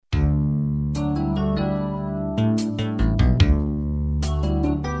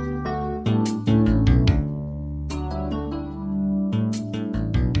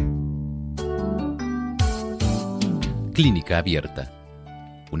Clínica Abierta,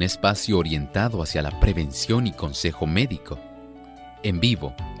 un espacio orientado hacia la prevención y consejo médico, en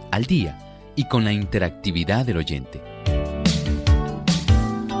vivo, al día y con la interactividad del oyente.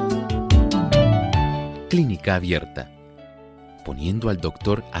 Clínica Abierta, poniendo al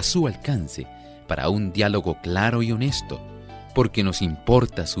doctor a su alcance para un diálogo claro y honesto, porque nos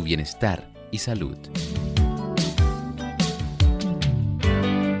importa su bienestar y salud.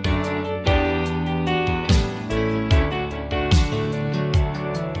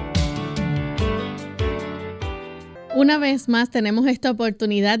 Una vez más tenemos esta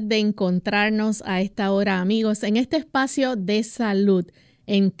oportunidad de encontrarnos a esta hora, amigos, en este espacio de salud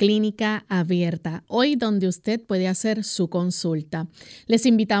en Clínica Abierta, hoy donde usted puede hacer su consulta. Les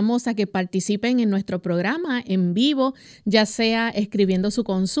invitamos a que participen en nuestro programa en vivo, ya sea escribiendo su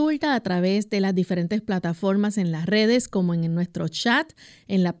consulta a través de las diferentes plataformas en las redes, como en nuestro chat,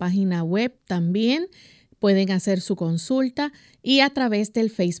 en la página web también. Pueden hacer su consulta y a través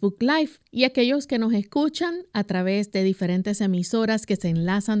del Facebook Live. Y aquellos que nos escuchan a través de diferentes emisoras que se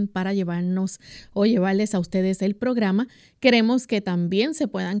enlazan para llevarnos o llevarles a ustedes el programa, queremos que también se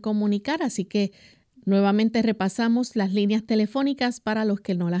puedan comunicar. Así que nuevamente repasamos las líneas telefónicas para los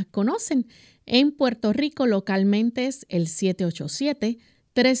que no las conocen. En Puerto Rico localmente es el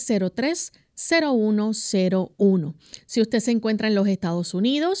 787-303-0101. Si usted se encuentra en los Estados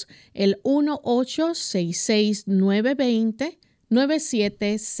Unidos, el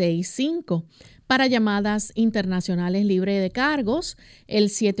 1-866-920-9765. Para llamadas internacionales libre de cargos, el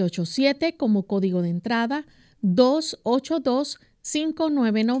 787 como código de entrada,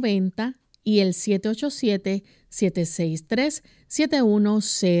 282-5990 y el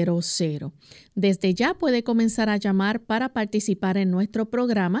 787-763-7100. Desde ya puede comenzar a llamar para participar en nuestro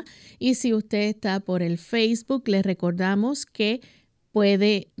programa y si usted está por el Facebook, les recordamos que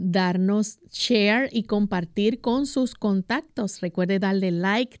puede darnos share y compartir con sus contactos. Recuerde darle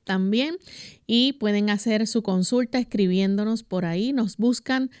like también y pueden hacer su consulta escribiéndonos por ahí. Nos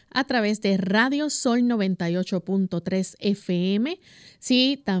buscan a través de Radio Sol 98.3 FM.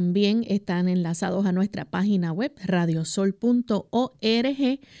 Sí, también están enlazados a nuestra página web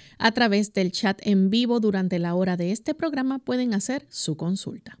radiosol.org. A través del chat en vivo durante la hora de este programa pueden hacer su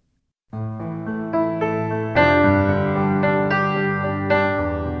consulta.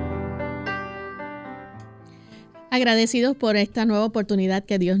 Agradecidos por esta nueva oportunidad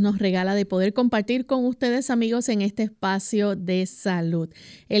que Dios nos regala de poder compartir con ustedes, amigos, en este espacio de salud,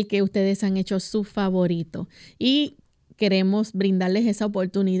 el que ustedes han hecho su favorito. Y queremos brindarles esa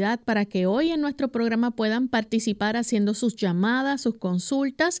oportunidad para que hoy en nuestro programa puedan participar haciendo sus llamadas, sus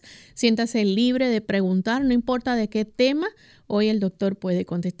consultas. Siéntase libre de preguntar, no importa de qué tema. Hoy el doctor puede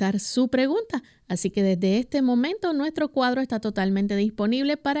contestar su pregunta. Así que desde este momento nuestro cuadro está totalmente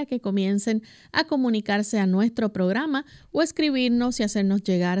disponible para que comiencen a comunicarse a nuestro programa o escribirnos y hacernos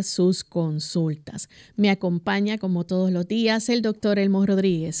llegar sus consultas. Me acompaña como todos los días el doctor Elmo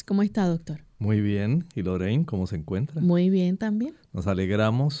Rodriguez. ¿Cómo está, doctor? Muy bien. ¿Y Lorraine, cómo se encuentra? Muy bien también. Nos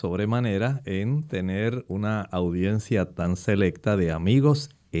alegramos sobremanera en tener una audiencia tan selecta de amigos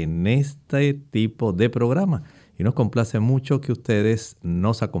en este tipo de programa. Y nos complace mucho que ustedes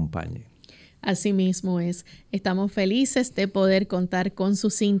nos acompañen. Así mismo es. Estamos felices de poder contar con su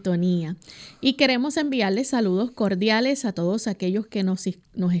sintonía. Y queremos enviarles saludos cordiales a todos aquellos que nos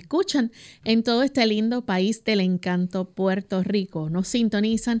escuchan en todo este lindo país del encanto, Puerto Rico. Nos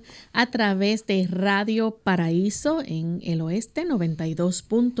sintonizan a través de Radio Paraíso en el oeste,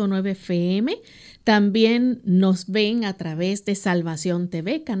 92.9 FM. También nos ven a través de Salvación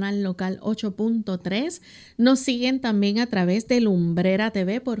TV, canal local 8.3. Nos siguen también a través de Lumbrera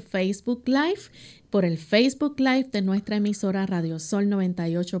TV por Facebook Live, por el Facebook Live de nuestra emisora Radio Sol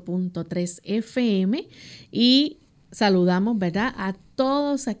 98.3 FM. Y saludamos, ¿verdad?, a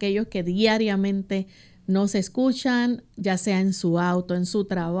todos aquellos que diariamente nos escuchan, ya sea en su auto, en su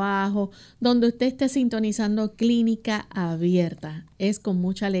trabajo, donde usted esté sintonizando Clínica Abierta. Es con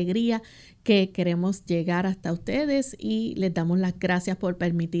mucha alegría que queremos llegar hasta ustedes y les damos las gracias por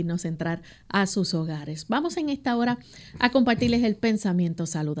permitirnos entrar a sus hogares. Vamos en esta hora a compartirles el pensamiento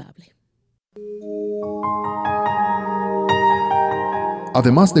saludable.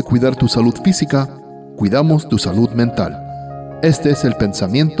 Además de cuidar tu salud física, cuidamos tu salud mental. Este es el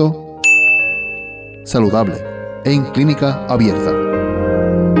pensamiento saludable en Clínica Abierta.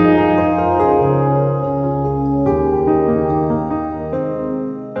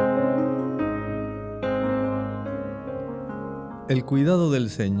 El cuidado del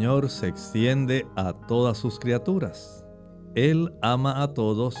Señor se extiende a todas sus criaturas. Él ama a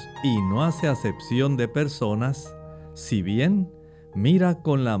todos y no hace acepción de personas, si bien mira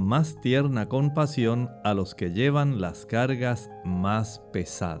con la más tierna compasión a los que llevan las cargas más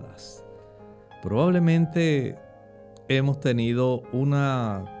pesadas. Probablemente hemos tenido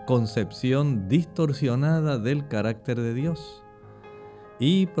una concepción distorsionada del carácter de Dios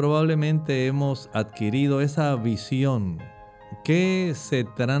y probablemente hemos adquirido esa visión que se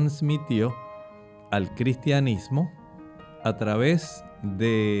transmitió al cristianismo a través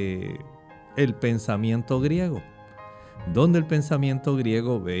de el pensamiento griego, donde el pensamiento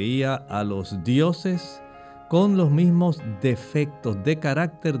griego veía a los dioses con los mismos defectos de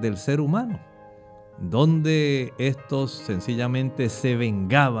carácter del ser humano, donde estos sencillamente se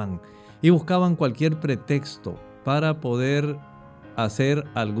vengaban y buscaban cualquier pretexto para poder hacer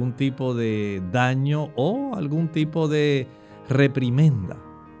algún tipo de daño o algún tipo de reprimenda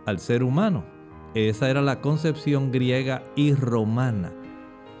al ser humano. Esa era la concepción griega y romana.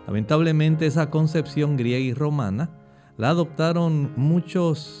 Lamentablemente esa concepción griega y romana la adoptaron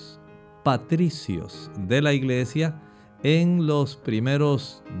muchos patricios de la iglesia en los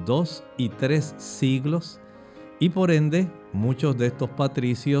primeros 2 y 3 siglos y por ende muchos de estos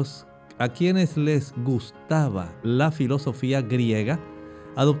patricios a quienes les gustaba la filosofía griega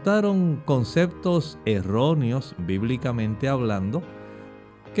adoptaron conceptos erróneos bíblicamente hablando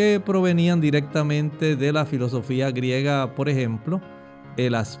que provenían directamente de la filosofía griega, por ejemplo,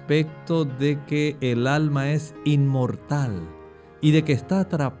 el aspecto de que el alma es inmortal y de que está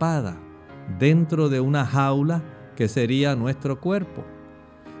atrapada dentro de una jaula que sería nuestro cuerpo.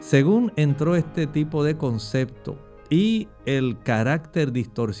 Según entró este tipo de concepto y el carácter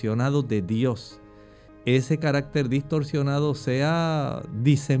distorsionado de Dios, ese carácter distorsionado se ha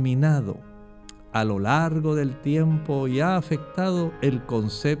diseminado a lo largo del tiempo y ha afectado el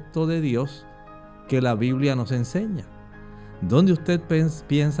concepto de Dios que la Biblia nos enseña. Donde usted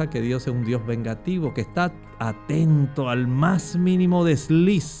piensa que Dios es un Dios vengativo, que está atento al más mínimo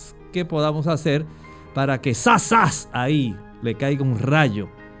desliz que podamos hacer para que ¡zas! Ahí le caiga un rayo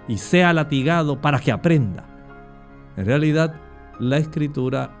y sea latigado para que aprenda. En realidad, la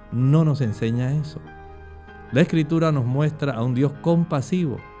Escritura no nos enseña eso. La Escritura nos muestra a un Dios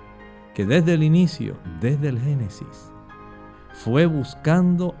compasivo que desde el inicio, desde el Génesis, fue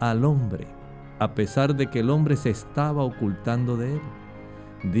buscando al hombre, a pesar de que el hombre se estaba ocultando de él.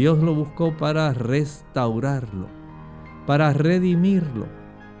 Dios lo buscó para restaurarlo, para redimirlo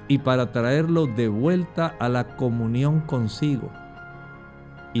y para traerlo de vuelta a la comunión consigo.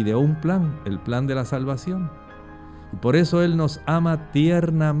 Y de un plan, el plan de la salvación. Y por eso Él nos ama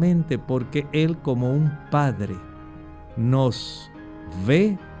tiernamente, porque Él como un padre nos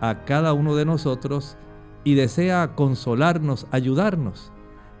ve a cada uno de nosotros y desea consolarnos, ayudarnos,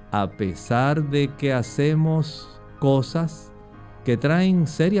 a pesar de que hacemos cosas que traen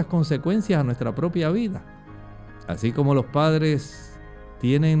serias consecuencias a nuestra propia vida. Así como los padres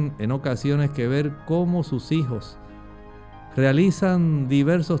tienen en ocasiones que ver cómo sus hijos realizan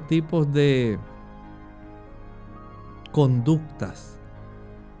diversos tipos de conductas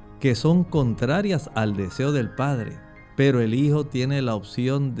que son contrarias al deseo del padre, pero el hijo tiene la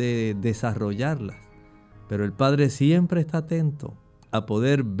opción de desarrollarlas. Pero el padre siempre está atento a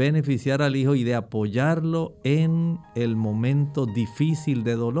poder beneficiar al hijo y de apoyarlo en el momento difícil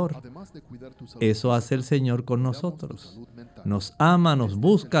de dolor. Eso hace el Señor con nosotros. Nos ama, nos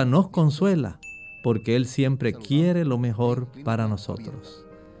busca, nos consuela, porque Él siempre quiere lo mejor para nosotros.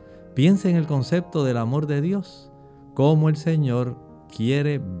 Piensa en el concepto del amor de Dios, cómo el Señor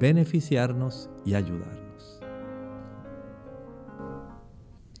quiere beneficiarnos y ayudarnos.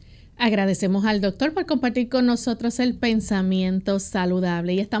 Agradecemos al doctor por compartir con nosotros el pensamiento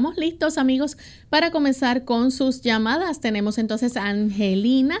saludable. Y estamos listos, amigos, para comenzar con sus llamadas. Tenemos entonces a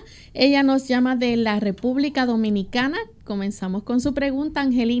Angelina. Ella nos llama de la República Dominicana. Comenzamos con su pregunta,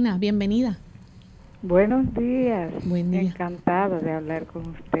 Angelina. Bienvenida. Buenos días. Buen día. Encantada de hablar con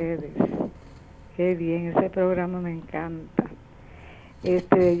ustedes. Qué bien, ese programa me encanta.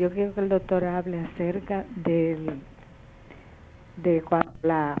 Yo quiero que el doctor hable acerca de cuando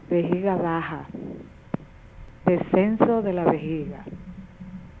la vejiga baja, descenso de la vejiga.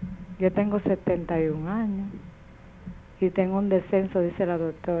 Yo tengo 71 años y tengo un descenso, dice la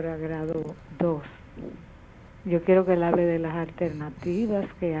doctora, grado 2. Yo quiero que él hable de las alternativas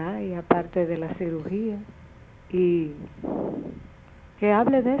que hay, aparte de la cirugía, y que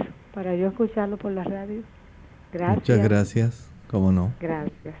hable de eso, para yo escucharlo por la radio. Gracias. Muchas gracias, cómo no.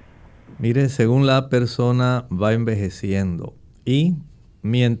 Gracias. Mire, según la persona va envejeciendo y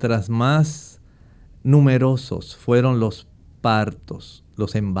mientras más numerosos fueron los partos,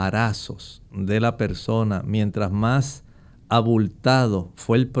 los embarazos de la persona, mientras más abultado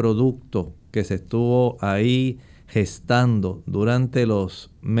fue el producto que se estuvo ahí gestando durante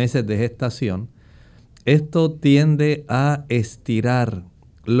los meses de gestación, esto tiende a estirar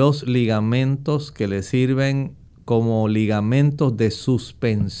los ligamentos que le sirven como ligamentos de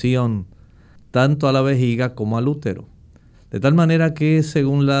suspensión, tanto a la vejiga como al útero. De tal manera que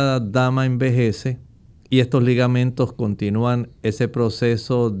según la dama envejece y estos ligamentos continúan ese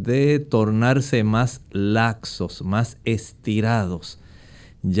proceso de tornarse más laxos, más estirados,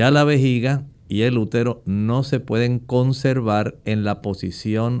 ya la vejiga y el útero no se pueden conservar en la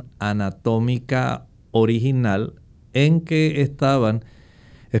posición anatómica original en que estaban,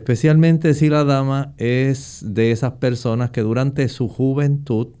 especialmente si la dama es de esas personas que durante su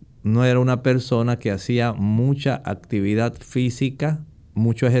juventud no era una persona que hacía mucha actividad física,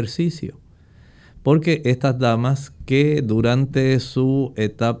 mucho ejercicio. Porque estas damas que durante su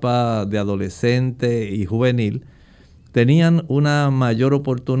etapa de adolescente y juvenil tenían una mayor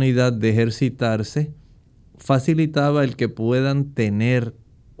oportunidad de ejercitarse, facilitaba el que puedan tener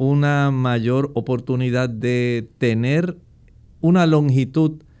una mayor oportunidad de tener una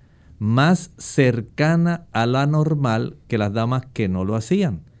longitud más cercana a la normal que las damas que no lo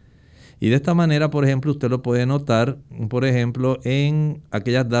hacían. Y de esta manera, por ejemplo, usted lo puede notar, por ejemplo, en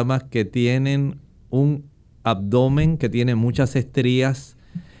aquellas damas que tienen un abdomen que tiene muchas estrías,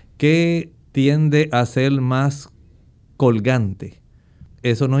 que tiende a ser más colgante.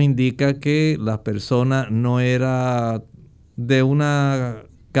 Eso nos indica que la persona no era de una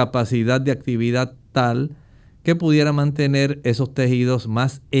capacidad de actividad tal que pudiera mantener esos tejidos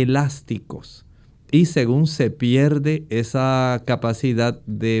más elásticos. Y según se pierde esa capacidad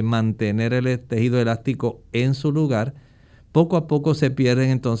de mantener el tejido elástico en su lugar, poco a poco se pierden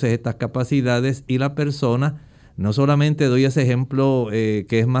entonces estas capacidades y la persona, no solamente doy ese ejemplo que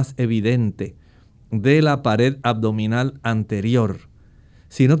es más evidente de la pared abdominal anterior,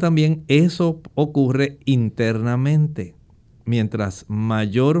 sino también eso ocurre internamente. Mientras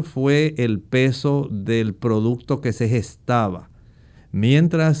mayor fue el peso del producto que se gestaba,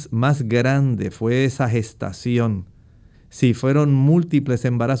 mientras más grande fue esa gestación, si fueron múltiples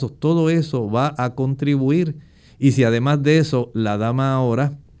embarazos, todo eso va a contribuir. Y si además de eso la dama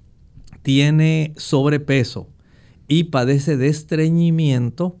ahora tiene sobrepeso y padece de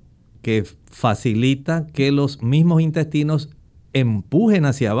estreñimiento que facilita que los mismos intestinos empujen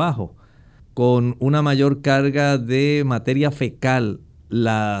hacia abajo con una mayor carga de materia fecal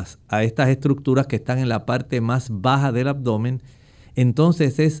a estas estructuras que están en la parte más baja del abdomen,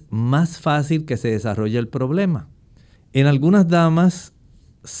 entonces es más fácil que se desarrolle el problema. En algunas damas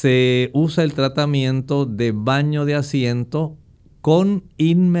se usa el tratamiento de baño de asiento con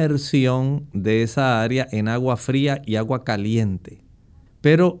inmersión de esa área en agua fría y agua caliente.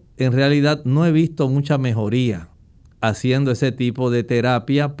 Pero en realidad no he visto mucha mejoría haciendo ese tipo de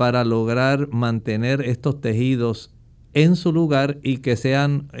terapia para lograr mantener estos tejidos en su lugar y que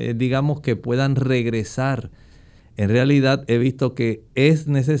sean, digamos, que puedan regresar. En realidad he visto que es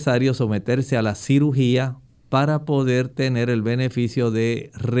necesario someterse a la cirugía para poder tener el beneficio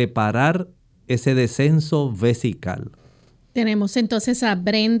de reparar ese descenso vesical. Tenemos entonces a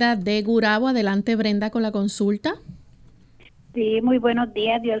Brenda de Gurabo. Adelante, Brenda, con la consulta. Sí, muy buenos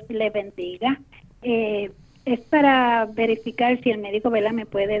días, Dios le bendiga. Es para verificar si el médico, ¿verdad?, me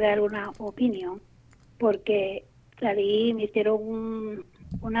puede dar una opinión, porque me hicieron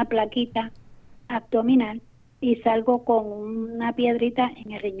una plaquita abdominal y salgo con una piedrita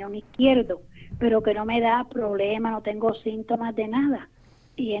en el riñón izquierdo, pero que no me da problema, no tengo síntomas de nada.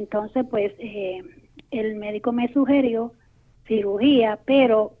 Y entonces, pues, el médico me sugirió cirugía,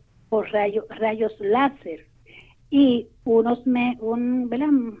 pero por rayos láser. Y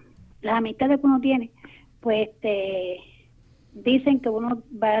 ¿verdad?, la mitad de que uno tiene, pues dicen que uno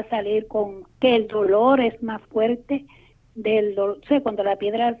va a salir que el dolor es más fuerte del dolor, o sea, cuando la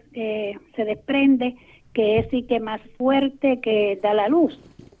piedra se desprende, que es sí que más fuerte que da la luz.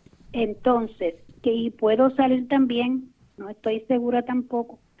 Entonces, y puedo salir también, no estoy segura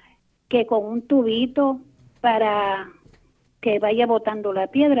tampoco, que con un tubito para que vaya botando la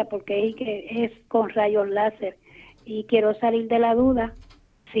piedra, porque es con rayos láser. Y quiero salir de la duda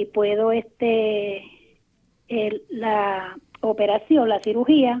si puedo la operación, la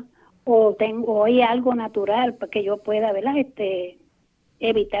cirugía, o hay algo natural para que yo pueda, ¿verdad?,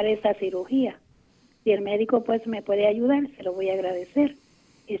 evitar esa cirugía. Si el médico pues me puede ayudar, se lo voy a agradecer.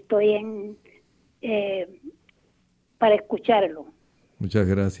 Estoy para escucharlo. Muchas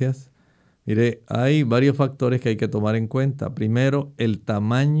gracias. Mire, hay varios factores que hay que tomar en cuenta. Primero, el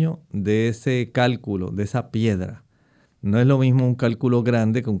tamaño de ese cálculo, de esa piedra. No es lo mismo un cálculo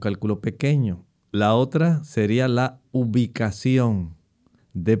grande que un cálculo pequeño. La otra sería la ubicación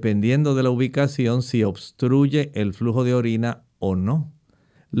dependiendo de la ubicación, si obstruye el flujo de orina o no.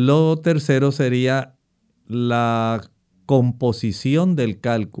 Lo tercero sería la composición del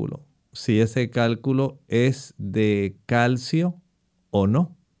cálculo, si ese cálculo es de calcio o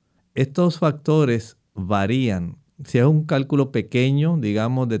no. Estos factores varían. Si es un cálculo pequeño,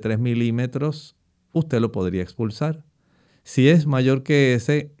 digamos de 3 milímetros, usted lo podría expulsar. Si es mayor que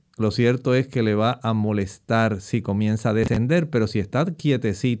ese, lo cierto es que le va a molestar si comienza a descender, pero si está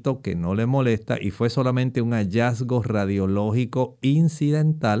quietecito, que no le molesta y fue solamente un hallazgo radiológico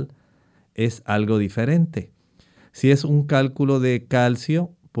incidental, es algo diferente. Si es un cálculo de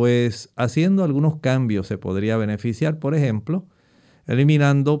calcio, pues haciendo algunos cambios se podría beneficiar. Por ejemplo,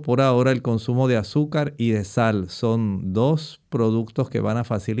 eliminando por ahora el consumo de azúcar y de sal. Son dos productos que van a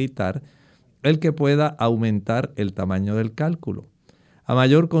facilitar el que pueda aumentar el tamaño del cálculo. A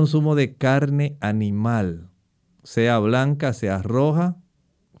mayor consumo de carne animal, sea blanca, sea roja,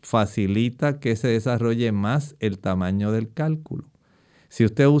 facilita que se desarrolle más el tamaño del cálculo. Si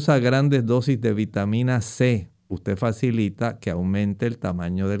usted usa grandes dosis de vitamina C, usted facilita que aumente el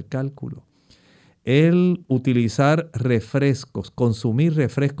tamaño del cálculo. El utilizar refrescos, consumir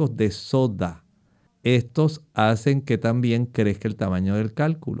refrescos de soda, estos hacen que también crezca el tamaño del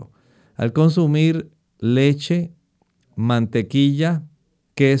cálculo. Al consumir leche, mantequilla,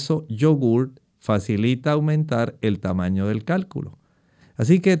 queso, yogur, facilita aumentar el tamaño del cálculo.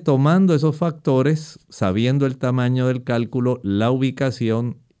 Así que tomando esos factores, sabiendo el tamaño del cálculo, la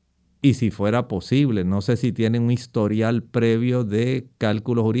ubicación y si fuera posible, no sé si tiene un historial previo de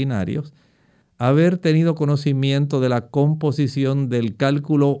cálculos urinarios, haber tenido conocimiento de la composición del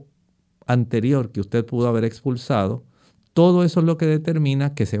cálculo anterior que usted pudo haber expulsado, todo eso es lo que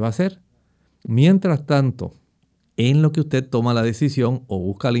determina qué se va a hacer. Mientras tanto, en lo que usted toma la decisión o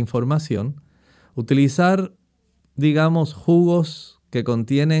busca la información, utilizar, digamos, jugos que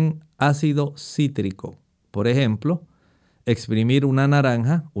contienen ácido cítrico. Por ejemplo, exprimir una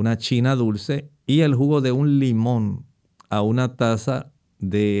naranja, una china dulce y el jugo de un limón a una taza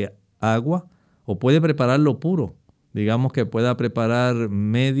de agua, o puede prepararlo puro. Digamos que pueda preparar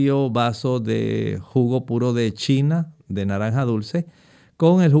medio vaso de jugo puro de china, de naranja dulce,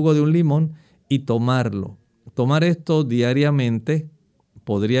 con el jugo de un limón y tomarlo. Tomar esto diariamente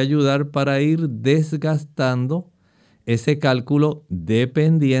podría ayudar para ir desgastando ese cálculo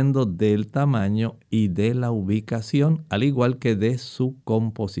dependiendo del tamaño y de la ubicación, al igual que de su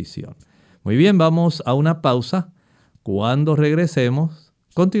composición. Muy bien, vamos a una pausa. Cuando regresemos,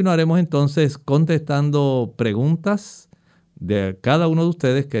 continuaremos entonces contestando preguntas de cada uno de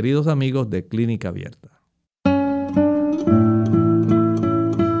ustedes, queridos amigos de Clínica Abierta.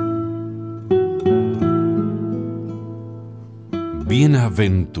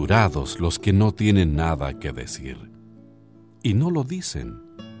 Bienaventurados los que no tienen nada que decir, y no lo dicen,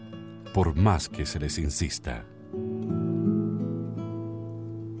 por más que se les insista.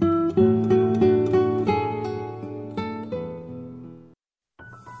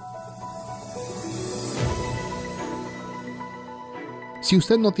 Si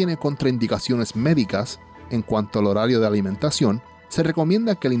usted no tiene contraindicaciones médicas en cuanto al horario de alimentación, se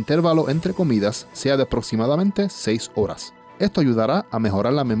recomienda que el intervalo entre comidas sea de aproximadamente 6 horas. Esto ayudará a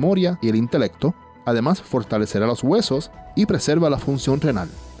mejorar la memoria y el intelecto, además fortalecerá los huesos y preserva la función renal,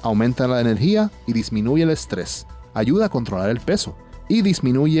 aumenta la energía y disminuye el estrés, ayuda a controlar el peso y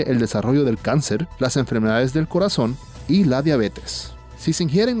disminuye el desarrollo del cáncer, las enfermedades del corazón y la diabetes. Si se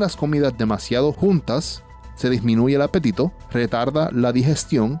ingieren las comidas demasiado juntas, se disminuye el apetito, retarda la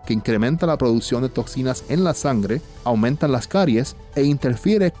digestión que incrementa la producción de toxinas en la sangre, aumentan las caries e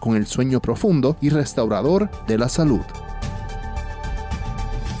interfiere con el sueño profundo y restaurador de la salud.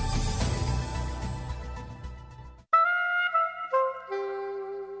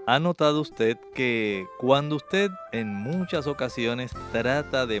 ¿Ha notado usted que cuando usted en muchas ocasiones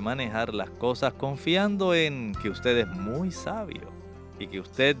trata de manejar las cosas confiando en que usted es muy sabio y que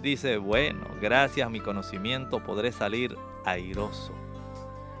usted dice, bueno, gracias a mi conocimiento podré salir airoso,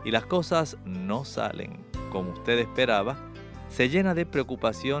 y las cosas no salen como usted esperaba, se llena de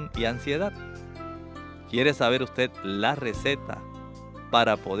preocupación y ansiedad? ¿Quiere saber usted la receta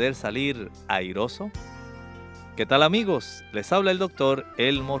para poder salir airoso? ¿Qué tal, amigos? Les habla el doctor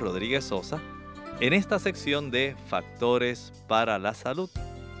Elmo Rodriguez Sosa en esta sección de Factores para la Salud.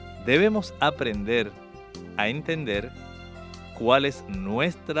 Debemos aprender a entender cuál es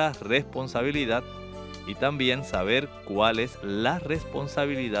nuestra responsabilidad y también saber cuál es la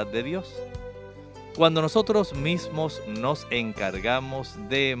responsabilidad de Dios. Cuando nosotros mismos nos encargamos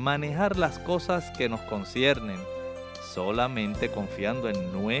de manejar las cosas que nos conciernen, solamente confiando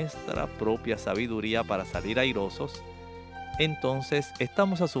en nuestra propia sabiduría para salir airosos, entonces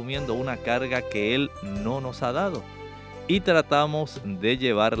estamos asumiendo una carga que Él no nos ha dado y tratamos de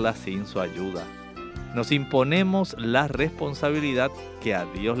llevarla sin su ayuda. Nos imponemos la responsabilidad que a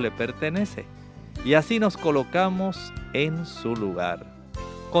Dios le pertenece y así nos colocamos en su lugar.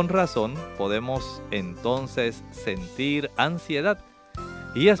 Con razón podemos entonces sentir ansiedad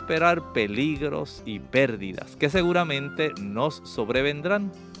y esperar peligros y pérdidas que seguramente nos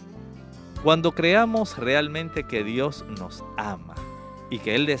sobrevendrán. Cuando creamos realmente que Dios nos ama y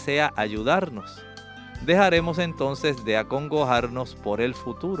que Él desea ayudarnos, dejaremos entonces de acongojarnos por el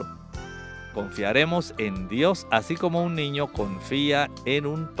futuro. Confiaremos en Dios así como un niño confía en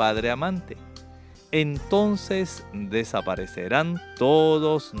un padre amante. Entonces desaparecerán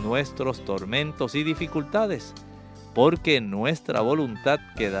todos nuestros tormentos y dificultades, porque nuestra voluntad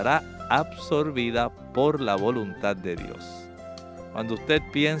quedará absorbida por la voluntad de Dios. Cuando usted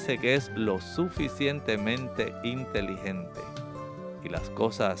piense que es lo suficientemente inteligente y las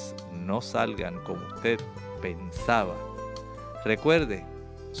cosas no salgan como usted pensaba, recuerde,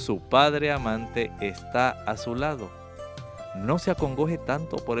 su padre amante está a su lado. No se acongoje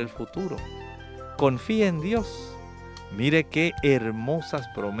tanto por el futuro. Confíe en Dios. Mire qué hermosas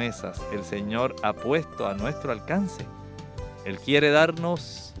promesas el Señor ha puesto a nuestro alcance. Él quiere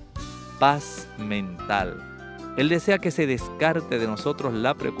darnos paz mental. Él desea que se descarte de nosotros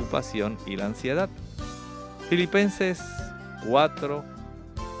la preocupación y la ansiedad. Filipenses 4,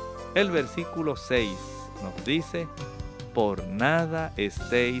 el versículo 6 nos dice: por nada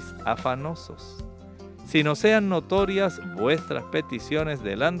estéis afanosos, sino sean notorias vuestras peticiones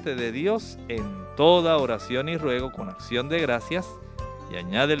delante de Dios en toda oración y ruego con acción de gracias. Y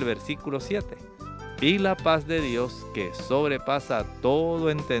añade el versículo 7, y la paz de Dios, que sobrepasa todo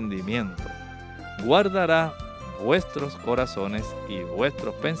entendimiento, guardará vuestros corazones y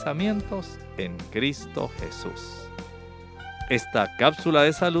vuestros pensamientos en Cristo Jesús. Esta cápsula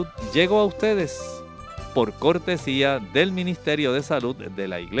de salud llegó a ustedes por cortesía del Ministerio de Salud de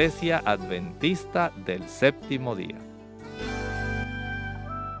la Iglesia Adventista del Séptimo Día.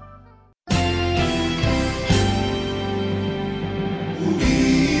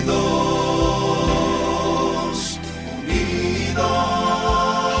 Unidos, unidos,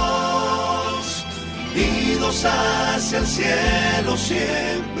 unidos hacia el cielo,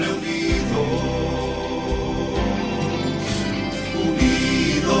 siempre unidos,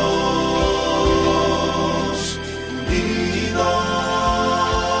 unidos.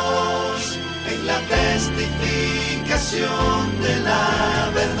 Testificación de la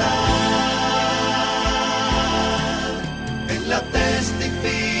verdad, en la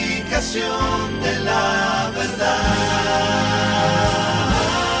testificación de la verdad.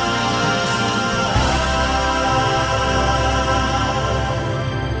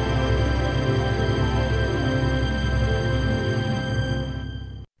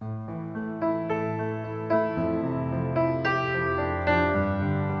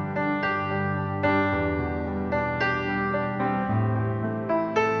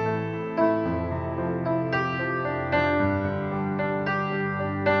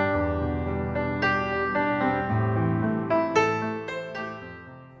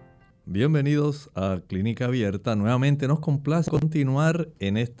 Bienvenidos a Clínica Abierta. Nuevamente nos complace continuar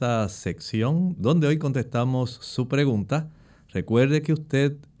en esta sección donde hoy contestamos su pregunta. Recuerde que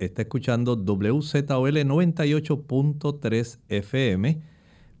usted está escuchando WZOL 98.3 FM,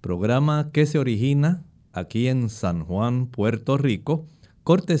 programa que se origina aquí en San Juan, Puerto Rico,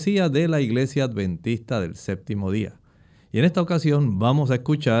 cortesía de la Iglesia Adventista del Séptimo Día. Y en esta ocasión vamos a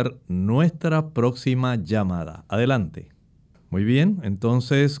escuchar nuestra próxima llamada. Adelante. Muy bien,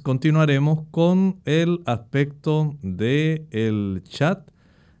 entonces continuaremos con el aspecto del chat.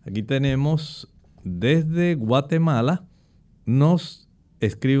 Aquí tenemos desde Guatemala, nos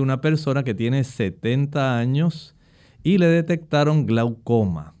escribe una persona que tiene 70 años y le detectaron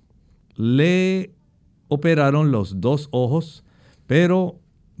glaucoma. Le operaron los dos ojos, pero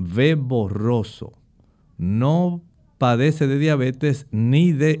ve borroso. No padece de diabetes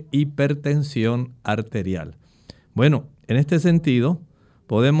ni de hipertensión arterial. Bueno, en este sentido,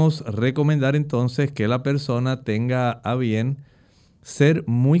 podemos recomendar entonces que la persona tenga a bien ser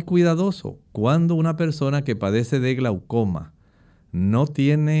muy cuidadoso. Cuando una persona que padece de glaucoma no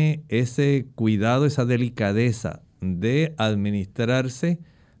tiene ese cuidado, esa delicadeza de administrarse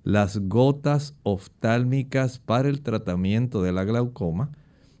las gotas oftálmicas para el tratamiento de la glaucoma,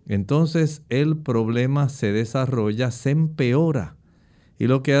 entonces el problema se desarrolla, se empeora. Y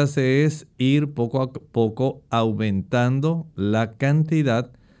lo que hace es ir poco a poco aumentando la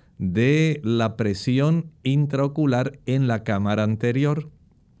cantidad de la presión intraocular en la cámara anterior.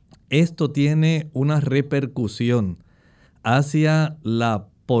 Esto tiene una repercusión hacia la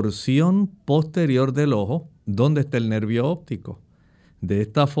porción posterior del ojo, donde está el nervio óptico. De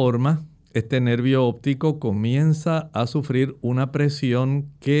esta forma, este nervio óptico comienza a sufrir una presión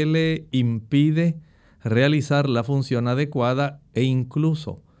que le impide realizar la función adecuada e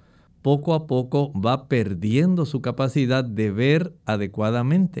incluso poco a poco va perdiendo su capacidad de ver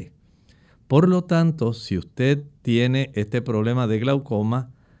adecuadamente. Por lo tanto, si usted tiene este problema de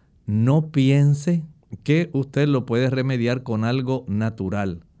glaucoma, no piense que usted lo puede remediar con algo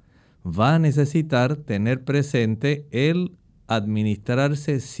natural. Va a necesitar tener presente el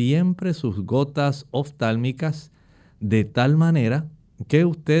administrarse siempre sus gotas oftálmicas de tal manera que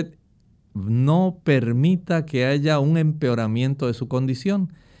usted no permita que haya un empeoramiento de su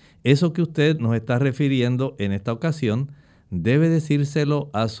condición. Eso que usted nos está refiriendo en esta ocasión debe decírselo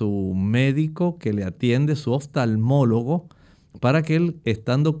a su médico que le atiende, su oftalmólogo, para que él,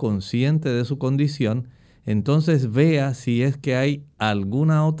 estando consciente de su condición, entonces vea si es que hay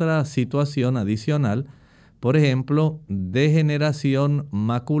alguna otra situación adicional, por ejemplo, degeneración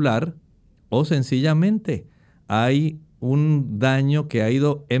macular, o sencillamente hay un daño que ha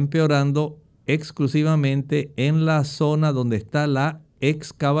ido empeorando exclusivamente en la zona donde está la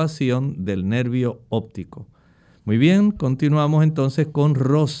excavación del nervio óptico. Muy bien, continuamos entonces con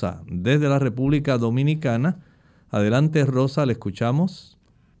Rosa desde la República Dominicana. Adelante, Rosa, le escuchamos.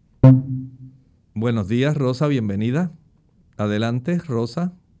 Buenos días, Rosa, bienvenida. Adelante,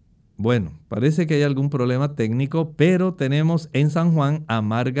 Rosa. Bueno, parece que hay algún problema técnico, pero tenemos en San Juan a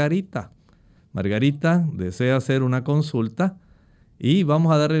Margarita. Margarita desea hacer una consulta y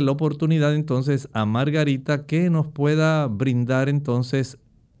vamos a darle la oportunidad entonces a Margarita que nos pueda brindar entonces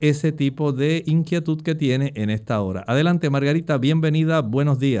ese tipo de inquietud que tiene en esta hora. Adelante, Margarita, bienvenida,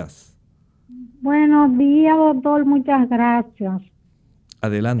 buenos días. Buenos días, doctor, muchas gracias.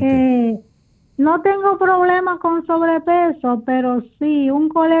 Adelante. No tengo problemas con sobrepeso, pero sí, un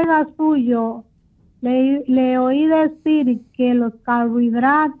colega suyo le oí decir que los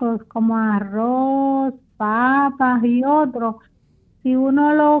carbohidratos como arroz, papas y otros, si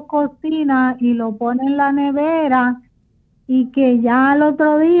uno lo cocina y lo pone en la nevera y que ya al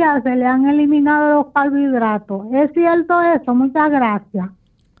otro día se le han eliminado los carbohidratos. ¿Es cierto eso? Muchas gracias.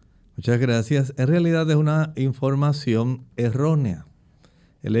 Muchas gracias. En realidad es una información errónea.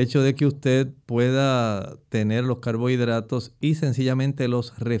 El hecho de que usted pueda tener los carbohidratos y sencillamente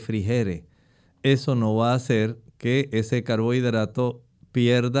los refrigere, eso no va a hacer que ese carbohidrato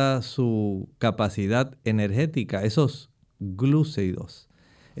pierda su capacidad energética. Esos glúcidos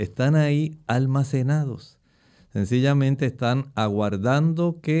están ahí almacenados. Sencillamente están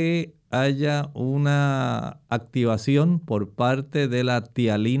aguardando que haya una activación por parte de la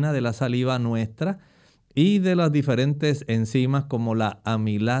tialina de la saliva nuestra y de las diferentes enzimas como la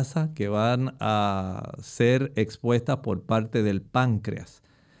amilasa que van a ser expuestas por parte del páncreas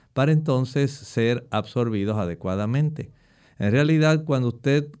para entonces ser absorbidos adecuadamente. En realidad, cuando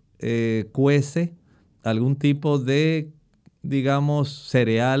usted cuece algún tipo de, digamos,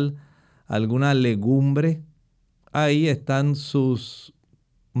 cereal, alguna legumbre, ahí están sus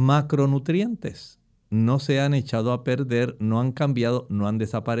macronutrientes. No se han echado a perder, no han cambiado, no han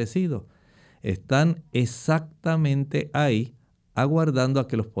desaparecido. Están exactamente ahí, aguardando a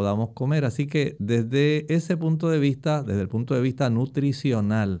que los podamos comer. Así que desde ese punto de vista, desde el punto de vista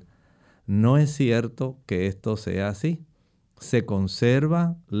nutricional, no es cierto que esto sea así. Se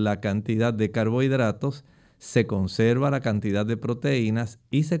conserva la cantidad de carbohidratos, se conserva la cantidad de proteínas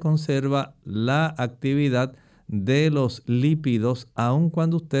y se conserva la actividad de los lípidos, aun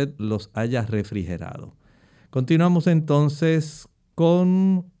cuando usted los haya refrigerado. Continuamos entonces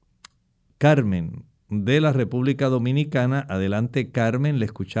con Carmen de la República Dominicana. Adelante, Carmen, le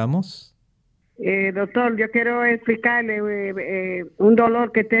escuchamos. Doctor, yo quiero explicarle un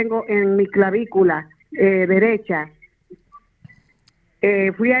dolor que tengo en mi clavícula derecha.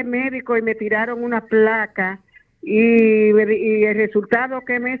 Fui al médico y me tiraron una placa y el resultado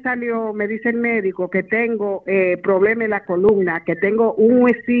que me salió, me dice el médico que tengo problema en la columna, que tengo un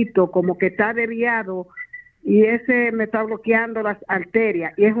huesito como que está desviado y ese me está bloqueando las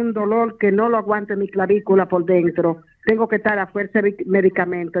arterias y es un dolor que no lo aguanto en mi clavícula por dentro. Tengo que estar a fuerza de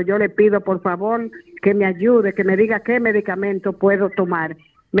medicamento. Yo le pido por favor que me ayude, que me diga qué medicamento puedo tomar.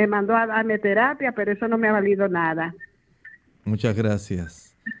 Me mandó a darme terapia, pero eso no me ha valido nada. Muchas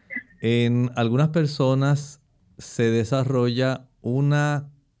gracias. En algunas personas se desarrolla una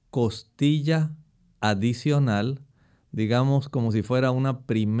costilla adicional, digamos como si fuera una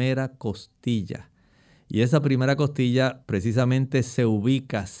primera costilla. Y esa primera costilla precisamente se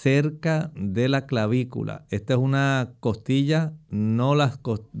ubica cerca de la clavícula. Esta es una costilla, no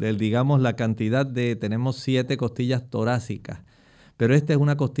digamos la cantidad de, tenemos 7 costillas torácicas, pero esta es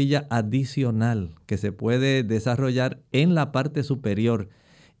una costilla adicional que se puede desarrollar en la parte superior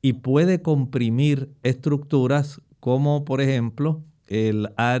y puede comprimir estructuras como por ejemplo el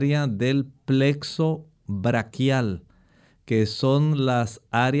área del plexo braquial, que son las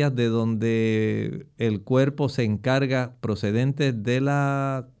áreas de donde el cuerpo se encarga, procedentes de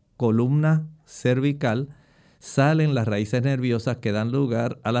la columna cervical, salen las raíces nerviosas que dan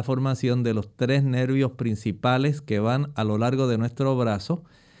lugar a la formación de los 3 nervios principales que van a lo largo de nuestro brazo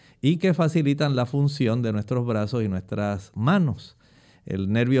y que facilitan la función de nuestros brazos y nuestras manos.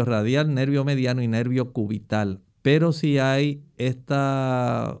 El nervio radial, nervio mediano y nervio cubital. Pero si hay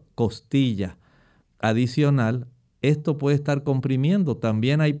esta costilla adicional, esto puede estar comprimiendo.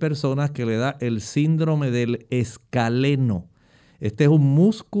 También hay personas que le da el síndrome del escaleno. Este es un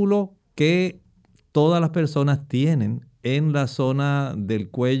músculo que todas las personas tienen en la zona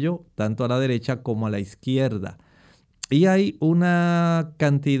del cuello, tanto a la derecha como a la izquierda. Y hay una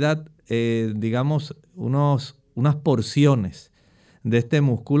cantidad, digamos, unas porciones de este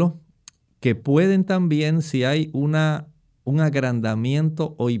músculo que pueden también, si hay un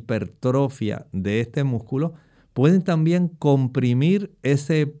agrandamiento o hipertrofia de este músculo, pueden también comprimir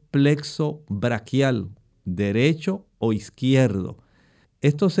ese plexo braquial, derecho o izquierdo.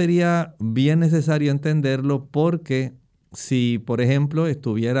 Esto sería bien necesario entenderlo porque si, por ejemplo,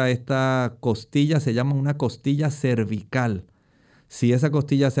 estuviera esta costilla, se llama una costilla cervical. Si esa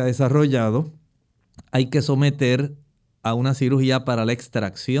costilla se ha desarrollado, hay que someter a una cirugía para la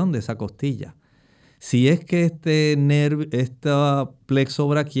extracción de esa costilla. Si es que este plexo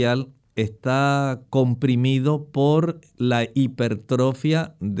braquial está comprimido por la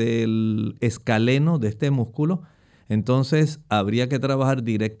hipertrofia del escaleno de este músculo, entonces habría que trabajar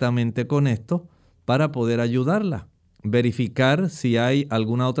directamente con esto para poder ayudarla. Verificar si hay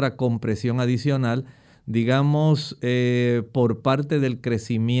alguna otra compresión adicional, digamos, por parte del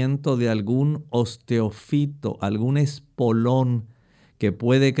crecimiento de algún osteofito, algún espolón que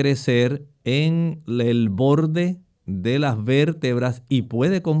puede crecer en el borde de las vértebras y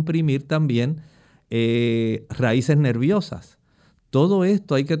puede comprimir también raíces nerviosas. Todo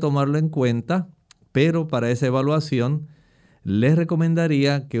esto hay que tomarlo en cuenta, pero para esa evaluación les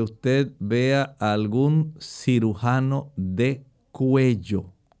recomendaría que usted vea a algún cirujano de cuello.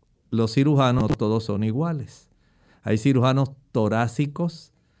 Los cirujanos no todos son iguales. Hay cirujanos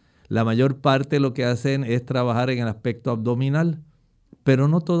torácicos. La mayor parte lo que hacen es trabajar en el aspecto abdominal, pero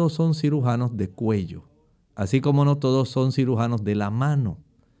no todos son cirujanos de cuello, así como no todos son cirujanos de la mano.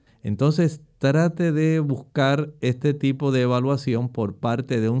 Entonces, trate de buscar este tipo de evaluación por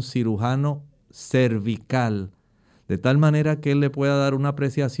parte de un cirujano cervical, de tal manera que él le pueda dar una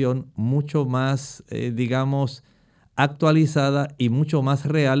apreciación mucho más, digamos, actualizada y mucho más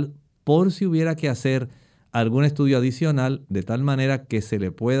real, por si hubiera que hacer algún estudio adicional, de tal manera que se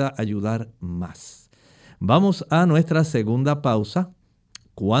le pueda ayudar más. Vamos a nuestra segunda pausa.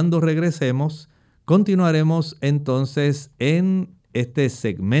 Cuando regresemos, continuaremos entonces en este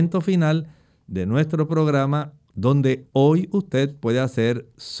segmento final de nuestro programa, donde hoy usted puede hacer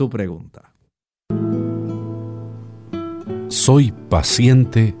su pregunta. Soy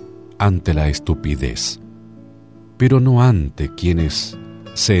paciente ante la estupidez, pero no ante quienes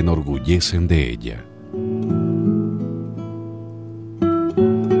se enorgullecen de ella.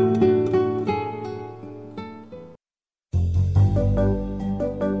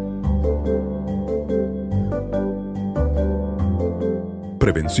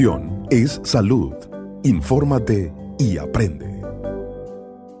 Prevención es salud. Infórmate y aprende.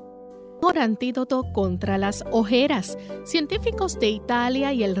 Antídoto contra las ojeras. Científicos de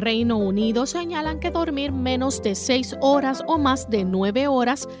Italia y el Reino Unido señalan que dormir menos de 6 horas o más de 9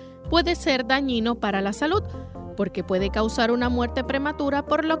 horas puede ser dañino para la salud, porque puede causar una muerte prematura,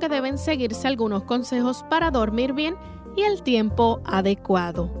 por lo que deben seguirse algunos consejos para dormir bien y el tiempo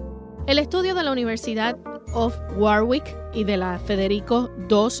adecuado. El estudio de la Universidad of Warwick y de la Federico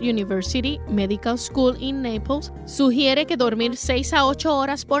II University Medical School in Naples sugiere que dormir 6 a 8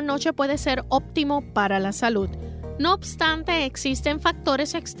 horas por noche puede ser óptimo para la salud. No obstante, existen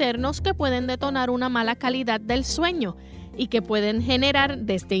factores externos que pueden detonar una mala calidad del sueño y que pueden generar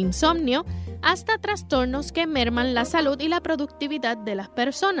desde insomnio hasta trastornos que merman la salud y la productividad de las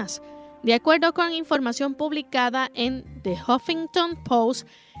personas. De acuerdo con información publicada en The Huffington Post,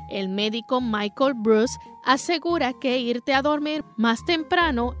 el médico Michael Bruce asegura que irte a dormir más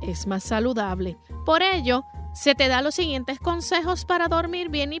temprano es más saludable. Por ello, Se te da los siguientes consejos para dormir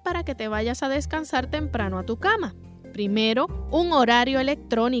bien y para que te vayas a descansar temprano a tu cama. Primero, un horario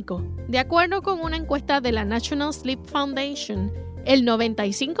electrónico. De acuerdo con una encuesta de la National Sleep Foundation, el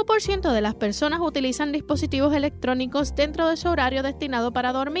 95% de las personas utilizan dispositivos electrónicos dentro de su horario destinado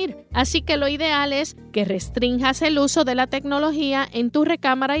para dormir. Así que lo ideal es que restrinjas el uso de la tecnología en tu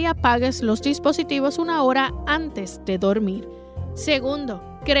recámara y apagues los dispositivos una hora antes de dormir. Segundo,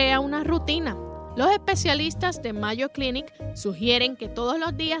 crea una rutina. Los especialistas de Mayo Clinic sugieren que todos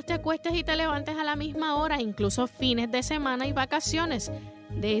los días te acuestes y te levantes a la misma hora, incluso fines de semana y vacaciones.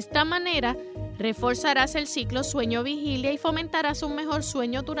 De esta manera, reforzarás el ciclo sueño-vigilia y fomentarás un mejor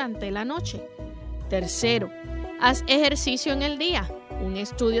sueño durante la noche. Tercero, haz ejercicio en el día. Un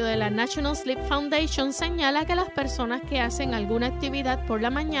estudio de la National Sleep Foundation señala que las personas que hacen alguna actividad por la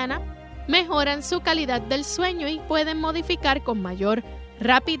mañana mejoran su calidad del sueño y pueden modificar con mayor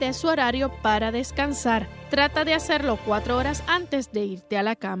rapidez su horario para descansar. Trata de hacerlo 4 horas antes de irte a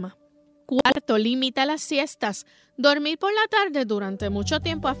la cama. Cuarto, limita las siestas. Dormir por la tarde durante mucho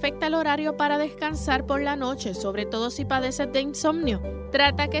tiempo afecta el horario para descansar por la noche, sobre todo si padeces de insomnio.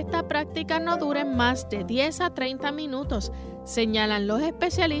 Trata que esta práctica no dure más de 10 a 30 minutos, señalan los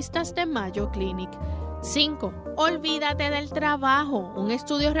especialistas de Mayo Clinic. 5. Olvídate del trabajo. Un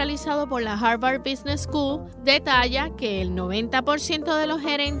estudio realizado por la Harvard Business School detalla que el 90% de los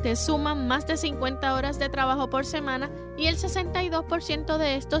gerentes suman más de 50 horas de trabajo por semana y el 62%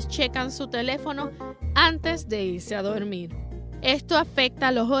 de estos checan su teléfono antes de irse a dormir. Esto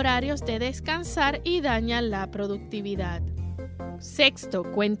afecta los horarios de descansar y daña la productividad.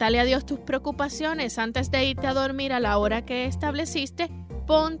 Sexto, cuéntale a Dios tus preocupaciones antes de irte a dormir a la hora que estableciste.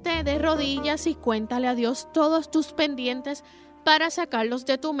 Ponte de rodillas y cuéntale a Dios todos tus pendientes para sacarlos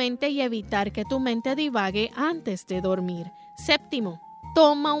de tu mente y evitar que tu mente divague antes de dormir. Séptimo,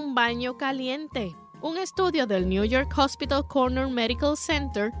 toma un baño caliente. Un estudio del New York Hospital Corner Medical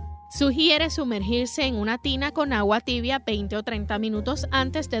Center sugiere sumergirse en una tina con agua tibia 20 o 30 minutos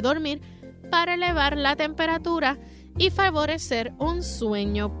antes de dormir para elevar la temperatura y favorecer un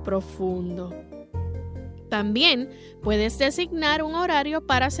sueño profundo. También puedes designar un horario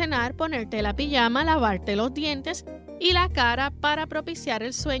para cenar, ponerte la pijama, lavarte los dientes y la cara para propiciar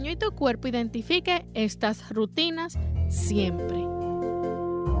el sueño y tu cuerpo identifique estas rutinas siempre.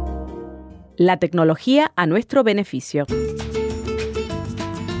 La tecnología a nuestro beneficio.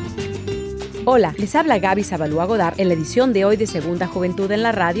 Hola, les habla Gaby Zabalúa Godard en la edición de hoy de Segunda Juventud en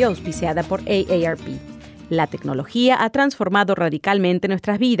la Radio, auspiciada por AARP. La tecnología ha transformado radicalmente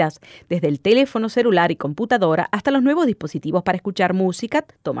nuestras vidas, desde el teléfono celular y computadora hasta los nuevos dispositivos para escuchar música,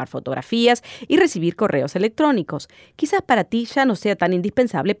 tomar fotografías y recibir correos electrónicos. Quizás para ti ya no sea tan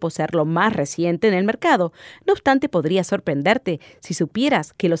indispensable poseer lo más reciente en el mercado. No obstante, podría sorprenderte si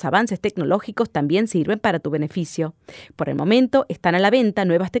supieras que los avances tecnológicos también sirven para tu beneficio. Por el momento, están a la venta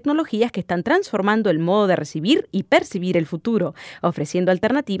nuevas tecnologías que están transformando el modo de recibir y percibir el futuro, ofreciendo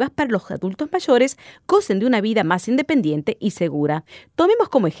alternativas para los adultos mayores gocen de una vida más independiente y segura. Tomemos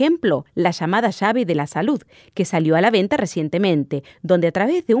como ejemplo la llamada llave de la salud, que salió a la venta recientemente, donde a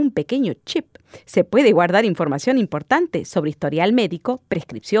través de un pequeño chip se puede guardar información importante sobre historial médico,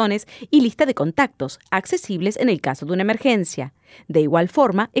 prescripciones y lista de contactos, accesibles en el caso de una emergencia. De igual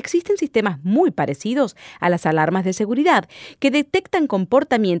forma, existen sistemas muy parecidos a las alarmas de seguridad que detectan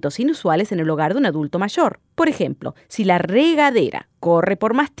comportamientos inusuales en el hogar de un adulto mayor. Por ejemplo, si la regadera corre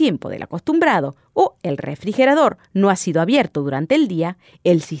por más tiempo del acostumbrado o el refrigerador no ha sido abierto durante el día,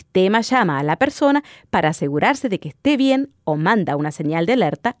 el sistema llama a la persona para asegurarse de que esté bien o manda una señal de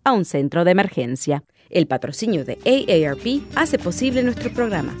alerta a un centro de emergencia. El patrocinio de AARP hace posible nuestro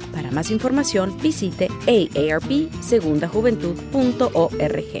programa. Para más información, visite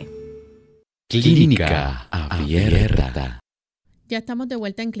aarpsegundajuventud.org. Clínica Abierta. Ya estamos de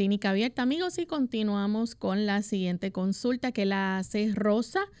vuelta en Clínica Abierta, amigos, y continuamos con la siguiente consulta que la hace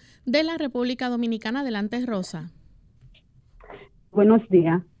Rosa de la República Dominicana. Adelante, Rosa. Buenos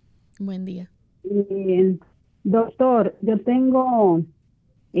días. Buen día. Doctor, yo tengo,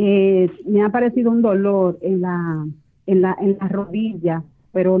 me ha aparecido un dolor en la rodilla,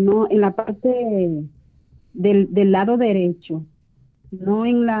 pero no en la parte del lado derecho, no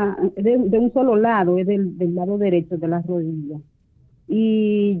en de un solo lado, es del lado derecho de la rodilla.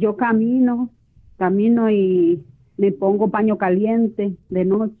 Y yo camino y me pongo paño caliente de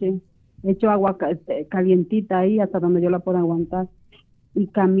noche, echo agua calientita ahí hasta donde yo la pueda aguantar. Y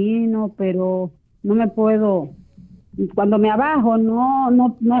camino, pero no me puedo, cuando me abajo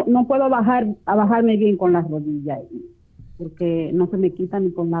no puedo bajarme bien con las rodillas, porque no se me quita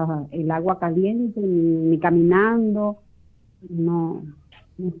ni con el agua caliente, ni caminando, no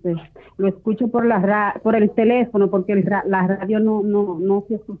No sé, lo escucho por por el teléfono porque la radio no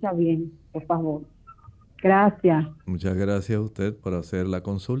se escucha bien, por favor. Gracias. Muchas gracias a usted por hacer la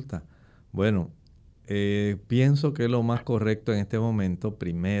consulta. Bueno, pienso que lo más correcto en este momento,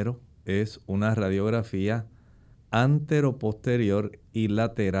 primero, es una radiografía anteroposterior y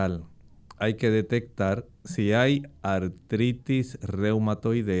lateral. Hay que detectar si hay artritis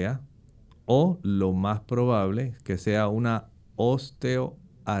reumatoidea o lo más probable que sea una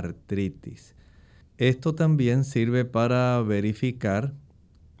osteoartritis. Esto también sirve para verificar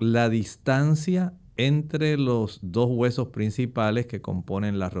la distancia entre los dos huesos principales que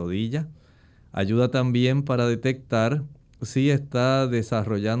componen la rodilla. Ayuda también para detectar si está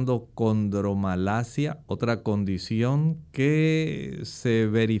desarrollando condromalacia, otra condición que se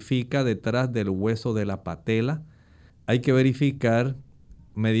verifica detrás del hueso de la patela. Hay que verificar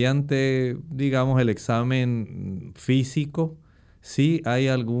mediante, digamos, el examen físico si hay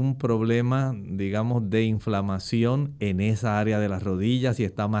algún problema, digamos, de inflamación en esa área de las rodillas, si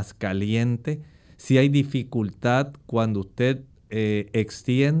está más caliente, si hay dificultad cuando usted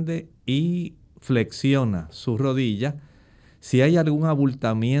extiende y flexiona su rodilla, si hay algún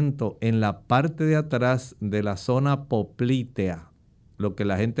abultamiento en la parte de atrás de la zona poplítea, lo que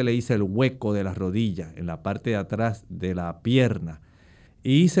la gente le dice el hueco de la rodilla, en la parte de atrás de la pierna.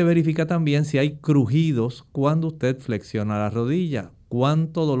 Y se verifica también si hay crujidos cuando usted flexiona la rodilla,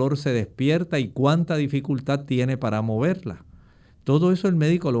 cuánto dolor se despierta y cuánta dificultad tiene para moverla. Todo eso el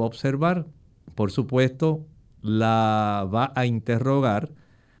médico lo va a observar. Por supuesto, la va a interrogar,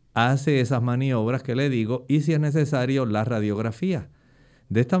 hace esas maniobras que le digo y si es necesario la radiografía.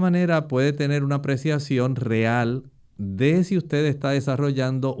 De esta manera puede tener una apreciación real de si usted está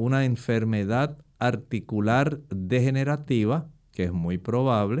desarrollando una enfermedad articular degenerativa, que es muy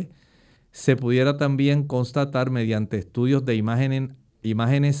probable. Se pudiera también constatar mediante estudios de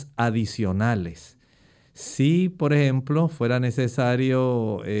imágenes adicionales. Si, por ejemplo, fuera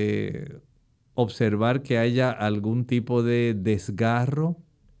necesario observar que haya algún tipo de desgarro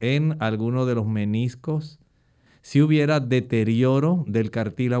en alguno de los meniscos, si hubiera deterioro del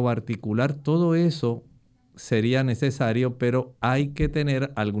cartílago articular, todo eso sería necesario, pero hay que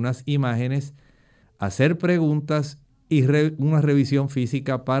tener algunas imágenes, hacer preguntas y una revisión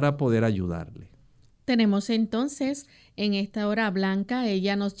física para poder ayudarle. Tenemos entonces en esta hora a Blanca.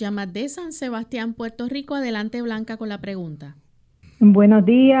 Ella nos llama de San Sebastián, Puerto Rico. Adelante, Blanca, con la pregunta. Buenos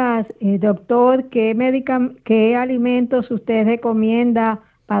días, doctor. ¿Qué alimentos usted recomienda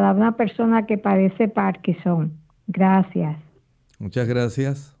para una persona que padece Parkinson? Gracias. Muchas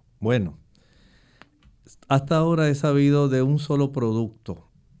gracias. Bueno, hasta ahora he sabido de un solo producto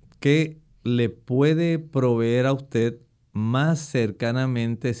que le puede proveer a usted más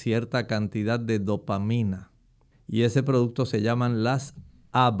cercanamente cierta cantidad de dopamina. Y ese producto se llaman las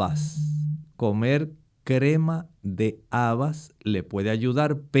habas. Comer crema de habas le puede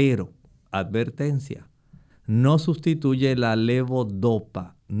ayudar, pero, advertencia, no sustituye la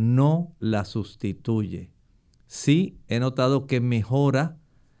levodopa, no la sustituye. Sí, he notado que mejora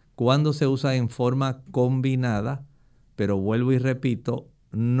cuando se usa en forma combinada, pero vuelvo y repito,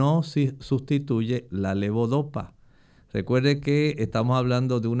 no sustituye la levodopa. Recuerde que estamos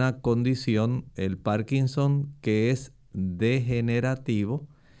hablando de una condición, el Parkinson, que es degenerativo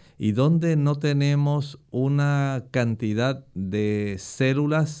y donde no tenemos una cantidad de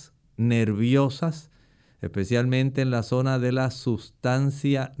células nerviosas, especialmente en la zona de la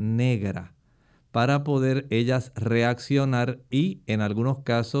sustancia negra, para poder ellas reaccionar y en algunos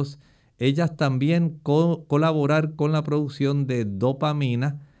casos ellas también colaborar con la producción de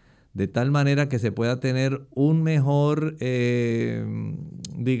dopamina, de tal manera que se pueda tener un mejor,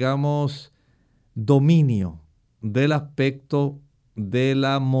 digamos, dominio del aspecto de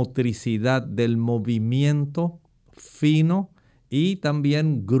la motricidad, del movimiento fino y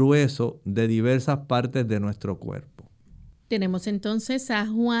también grueso de diversas partes de nuestro cuerpo. Tenemos entonces a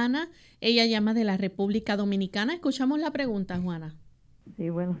Juana. Ella llama de la República Dominicana. Escuchamos la pregunta, Juana. Sí,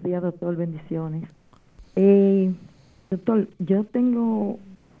 buenos días, doctor. Bendiciones. Doctor, yo tengo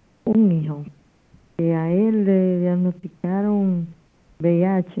un hijo que a él le diagnosticaron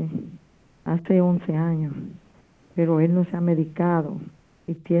VIH hace 11 años, pero él no se ha medicado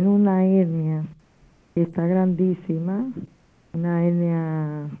y tiene una hernia que está grandísima, una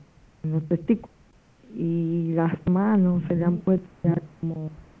hernia en los testículos, y las manos se le han puesto ya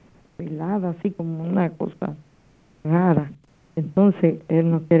como peladas, así como una cosa rara. Entonces él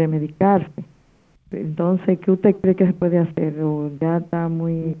no quiere medicarse. Entonces, ¿qué usted cree que se puede hacer? ¿O ya está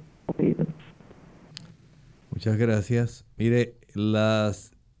muy jodido? Muchas gracias. Mire,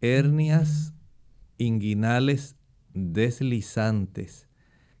 las hernias inguinales deslizantes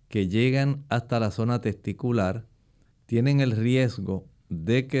que llegan hasta la zona testicular tienen el riesgo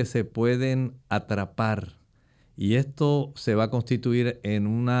de que se pueden atrapar y esto se va a constituir en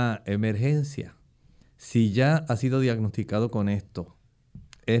una emergencia. Si ya ha sido diagnosticado con esto,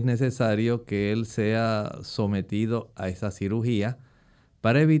 es necesario que él sea sometido a esa cirugía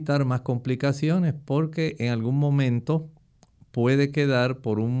para evitar más complicaciones, porque en algún momento puede quedar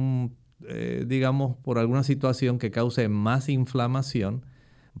por por alguna situación que cause más inflamación,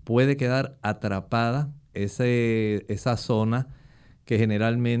 puede quedar atrapada esa zona que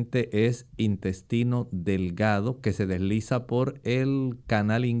generalmente es intestino delgado, que se desliza por el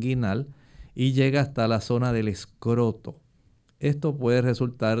canal inguinal y llega hasta la zona del escroto. Esto puede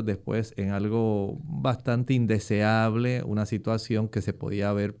resultar después en algo bastante indeseable, una situación que se podía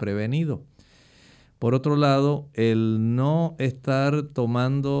haber prevenido. Por otro lado, el no estar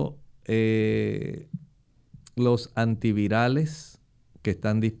tomando los antivirales que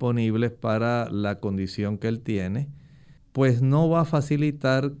están disponibles para la condición que él tiene, pues no va a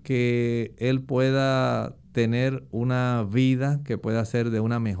facilitar que él pueda tener una vida que pueda ser de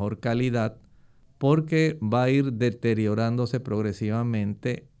una mejor calidad, porque va a ir deteriorándose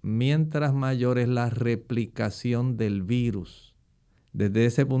progresivamente mientras mayor es la replicación del virus. Desde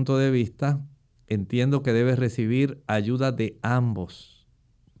ese punto de vista, entiendo que debe recibir ayuda de ambos.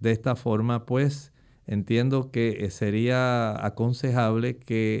 De esta forma, pues, entiendo que sería aconsejable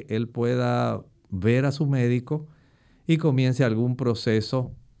que él pueda ver a su médico y comience algún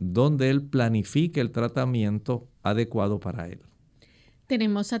proceso donde él planifique el tratamiento adecuado para él.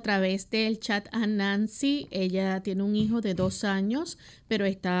 Tenemos a través del chat a Nancy. Ella tiene un hijo de 2 años, pero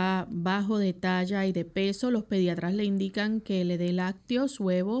está bajo de talla y de peso. Los pediatras le indican que le dé lácteos,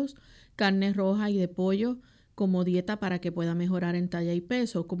 huevos, carne roja y de pollo como dieta para que pueda mejorar en talla y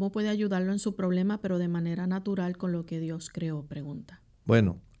peso. ¿Cómo puede ayudarlo en su problema, pero de manera natural con lo que Dios creó? Pregunta.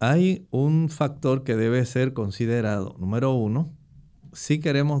 Bueno, hay un factor que debe ser considerado. Número 1, si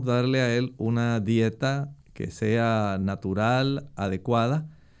queremos darle a él una dieta que sea natural, adecuada,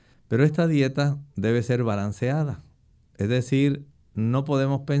 pero esta dieta debe ser balanceada. Es decir, no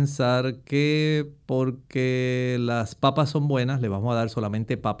podemos pensar que porque las papas son buenas, le vamos a dar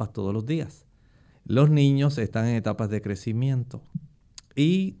solamente papas todos los días. Los niños están en etapas de crecimiento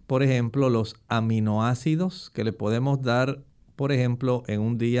y, por ejemplo, los aminoácidos que le podemos dar, por ejemplo, en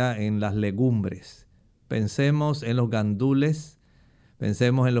un día en las legumbres. Pensemos en los gandules,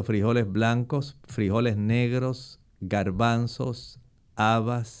 pensemos en los frijoles blancos, frijoles negros, garbanzos,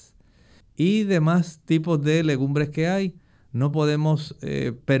 habas y demás tipos de legumbres que hay. No podemos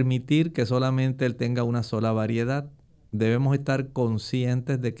permitir que solamente él tenga una sola variedad. Debemos estar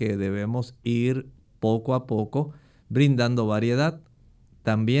conscientes de que debemos ir poco a poco brindando variedad.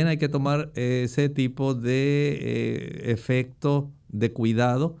 También hay que tomar ese tipo de efecto de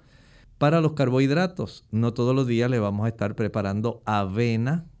cuidado para los carbohidratos. No todos los días le vamos a estar preparando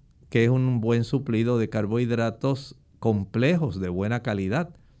avena, que es un buen suplido de carbohidratos complejos de buena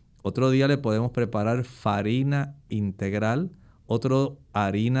calidad. Otro día le podemos preparar farina integral, otro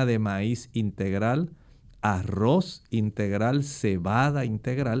harina de maíz integral, arroz integral, cebada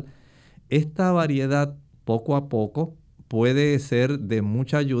integral. Esta variedad poco a poco puede ser de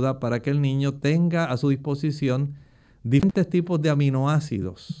mucha ayuda para que el niño tenga a su disposición diferentes tipos de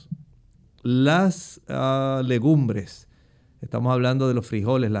aminoácidos. Las legumbres, estamos hablando de los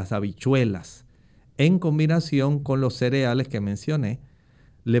frijoles, las habichuelas, en combinación con los cereales que mencioné,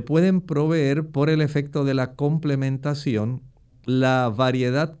 le pueden proveer por el efecto de la complementación la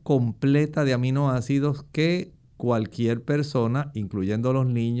variedad completa de aminoácidos que cualquier persona, incluyendo los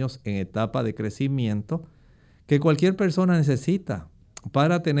niños en etapa de crecimiento, que cualquier persona necesita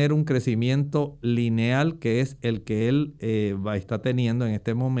para tener un crecimiento lineal, que es el que él está teniendo en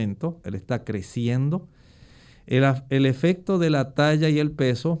este momento. Él está creciendo. El efecto de la talla y el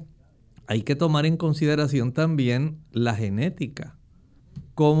peso, hay que tomar en consideración también la genética,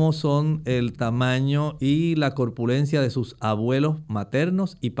 cómo son el tamaño y la corpulencia de sus abuelos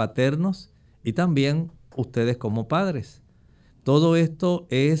maternos y paternos, y también ustedes como padres. Todo esto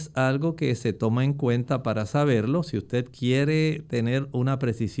es algo que se toma en cuenta para saberlo. Si usted quiere tener una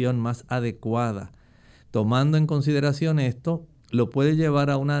precisión más adecuada, tomando en consideración esto, lo puede llevar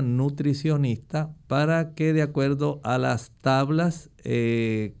a una nutricionista para que, de acuerdo a las tablas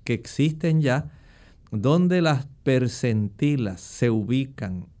que existen ya, donde las percentilas se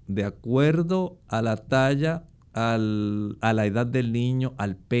ubican de acuerdo a la talla, a la edad del niño,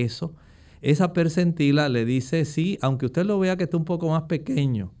 al peso, esa percentila le dice sí, aunque usted lo vea que está un poco más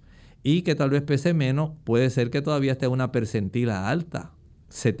pequeño y que tal vez pese menos, puede ser que todavía esté en una percentila alta,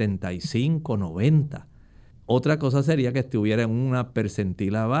 75, 90. Otra cosa sería que estuviera en una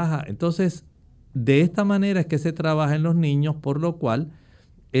percentila baja. Entonces, de esta manera es que se trabaja en los niños, por lo cual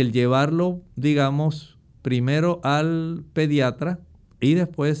el llevarlo, digamos, primero al pediatra y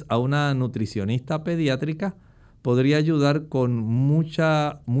después a una nutricionista pediátrica podría ayudar con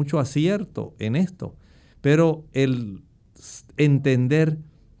mucho acierto en esto. Pero el entender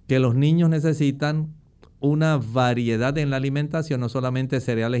que los niños necesitan una variedad en la alimentación, no solamente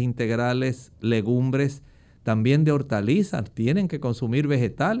cereales integrales, legumbres, también de hortalizas, tienen que consumir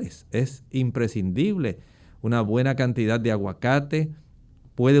vegetales, es imprescindible. Una buena cantidad de aguacate,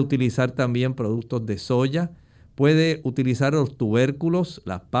 puede utilizar también productos de soya, puede utilizar los tubérculos,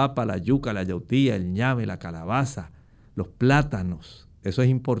 la papa, la yuca, la yautía, el ñame, la calabaza, los plátanos, eso es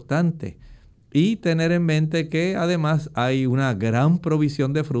importante. Y tener en mente que además hay una gran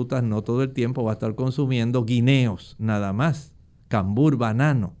provisión de frutas, no todo el tiempo va a estar consumiendo guineos, nada más, cambur,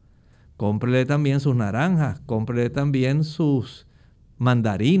 banano. Cómprele también sus naranjas, cómprele también sus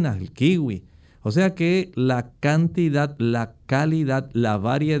mandarinas, el kiwi. O sea que la cantidad, la calidad, la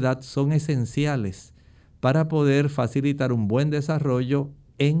variedad son esenciales para poder facilitar un buen desarrollo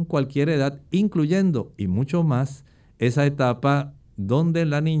en cualquier edad, incluyendo y mucho más esa etapa donde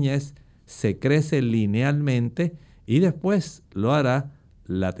la niñez se crece linealmente y después lo hará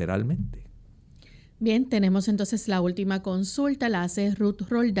lateralmente. Bien, tenemos entonces la última consulta, la hace Ruth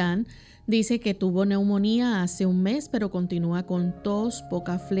Roldán. Dice que tuvo neumonía hace un mes, pero continúa con tos,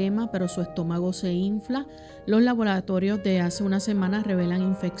 poca flema, pero su estómago se infla. Los laboratorios de hace una semana revelan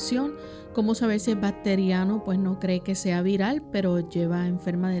infección. ¿Cómo saber si es bacteriano? Pues no cree que sea viral, pero lleva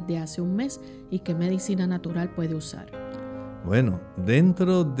enferma desde hace un mes. ¿Y qué medicina natural puede usar? Bueno,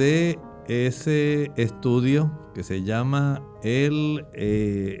 dentro de ese estudio que se llama el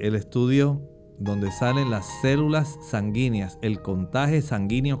estudio donde salen las células sanguíneas, el contaje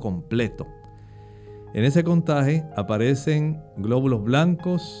sanguíneo completo. En ese contaje aparecen glóbulos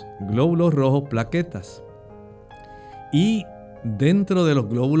blancos, glóbulos rojos, plaquetas. Y dentro de los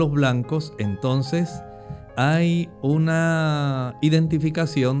glóbulos blancos, entonces, hay una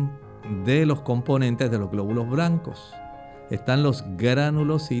identificación de los componentes de los glóbulos blancos. Están los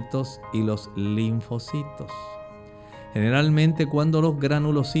granulocitos y los linfocitos. Generalmente cuando los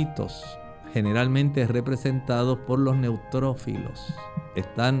granulocitos, generalmente representados por los neutrófilos,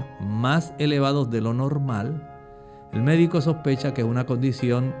 están más elevados de lo normal, el médico sospecha que es una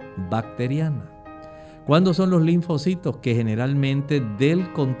condición bacteriana. ¿Cuándo son los linfocitos? Que generalmente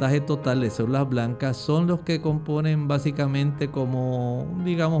del contaje total de células blancas son los que componen básicamente como,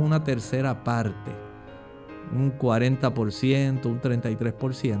 digamos, una tercera parte, un 40%, un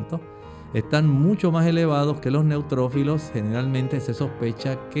 33%. Están mucho más elevados que los neutrófilos. Generalmente se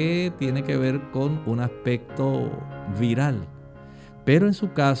sospecha que tiene que ver con un aspecto viral. Pero en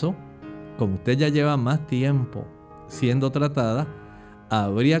su caso, como usted ya lleva más tiempo siendo tratada,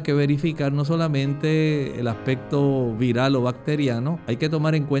 habría que verificar no solamente el aspecto viral o bacteriano, hay que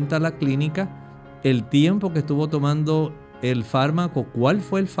tomar en cuenta la clínica, el tiempo que estuvo tomando el fármaco, cuál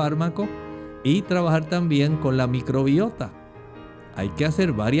fue el fármaco, y trabajar también con la microbiota. Hay que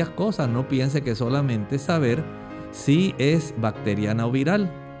hacer varias cosas, no piense que solamente saber si es bacteriana o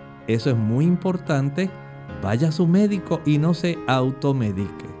viral. Eso es muy importante. Vaya a su médico y no se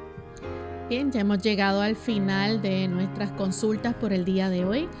automedique. Bien, ya hemos llegado al final de nuestras consultas por el día de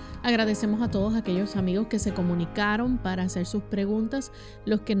hoy. Agradecemos a todos aquellos amigos que se comunicaron para hacer sus preguntas.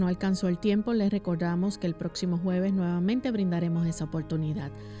 Los que no alcanzó el tiempo, les recordamos que el próximo jueves nuevamente brindaremos esa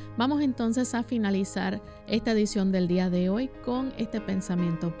oportunidad. Vamos entonces a finalizar esta edición del día de hoy con este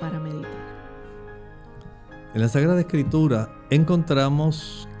pensamiento para meditar. En la Sagrada Escritura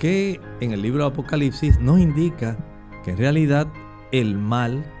encontramos que en el libro de Apocalipsis nos indica que en realidad el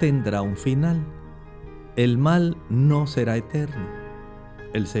mal tendrá un final. El mal no será eterno.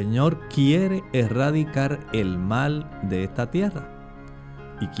 El Señor quiere erradicar el mal de esta tierra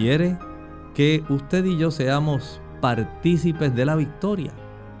y quiere que usted y yo seamos partícipes de la victoria.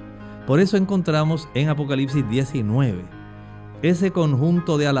 Por eso encontramos en Apocalipsis 19 ese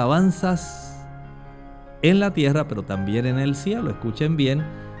conjunto de alabanzas en la tierra, pero también en el cielo. Escuchen bien,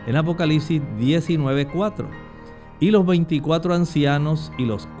 en Apocalipsis 19:4. Y los 24 ancianos y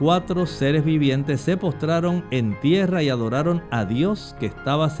los 4 seres vivientes se postraron en tierra y adoraron a Dios que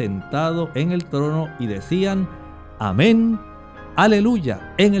estaba sentado en el trono y decían: Amén,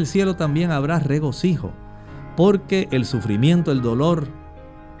 aleluya. En el cielo también habrá regocijo, porque el sufrimiento, el dolor,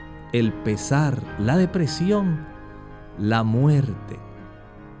 el pesar, la depresión, la muerte,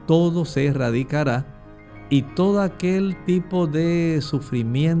 todo se erradicará, y todo aquel tipo de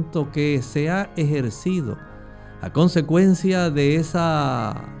sufrimiento que se ha ejercido a consecuencia de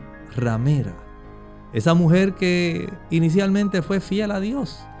esa ramera Esa mujer que inicialmente fue fiel a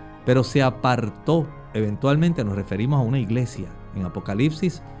Dios, pero se apartó. Eventualmente nos referimos a una iglesia. En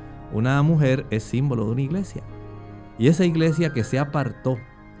Apocalipsis, una mujer es símbolo de una iglesia. Y esa iglesia que se apartó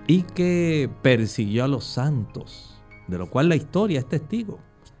y que persiguió a los santos, de lo cual la historia es testigo,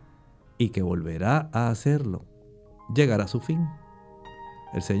 y que volverá a hacerlo, llegará a su fin.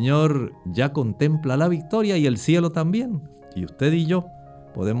 El Señor ya contempla la victoria y el cielo también. Y usted y yo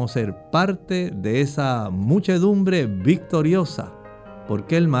podemos ser parte de esa muchedumbre victoriosa,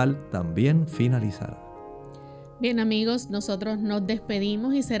 porque el mal también finalizará. Bien, amigos, nosotros nos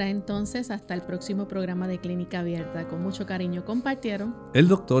despedimos y será entonces hasta el próximo programa de Clínica Abierta. Con mucho cariño compartieron el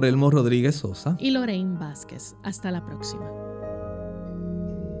doctor Elmo Rodriguez Sosa y Lorraine Vázquez. Hasta la próxima.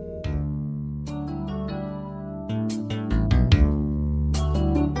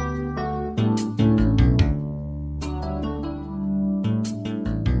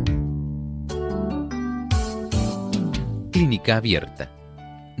 Clínica Abierta.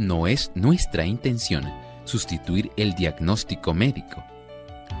 No es nuestra intención sustituir el diagnóstico médico.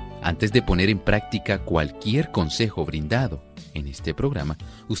 Antes de poner en práctica cualquier consejo brindado en este programa,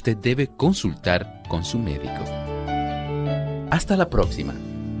 usted debe consultar con su médico. Hasta la próxima.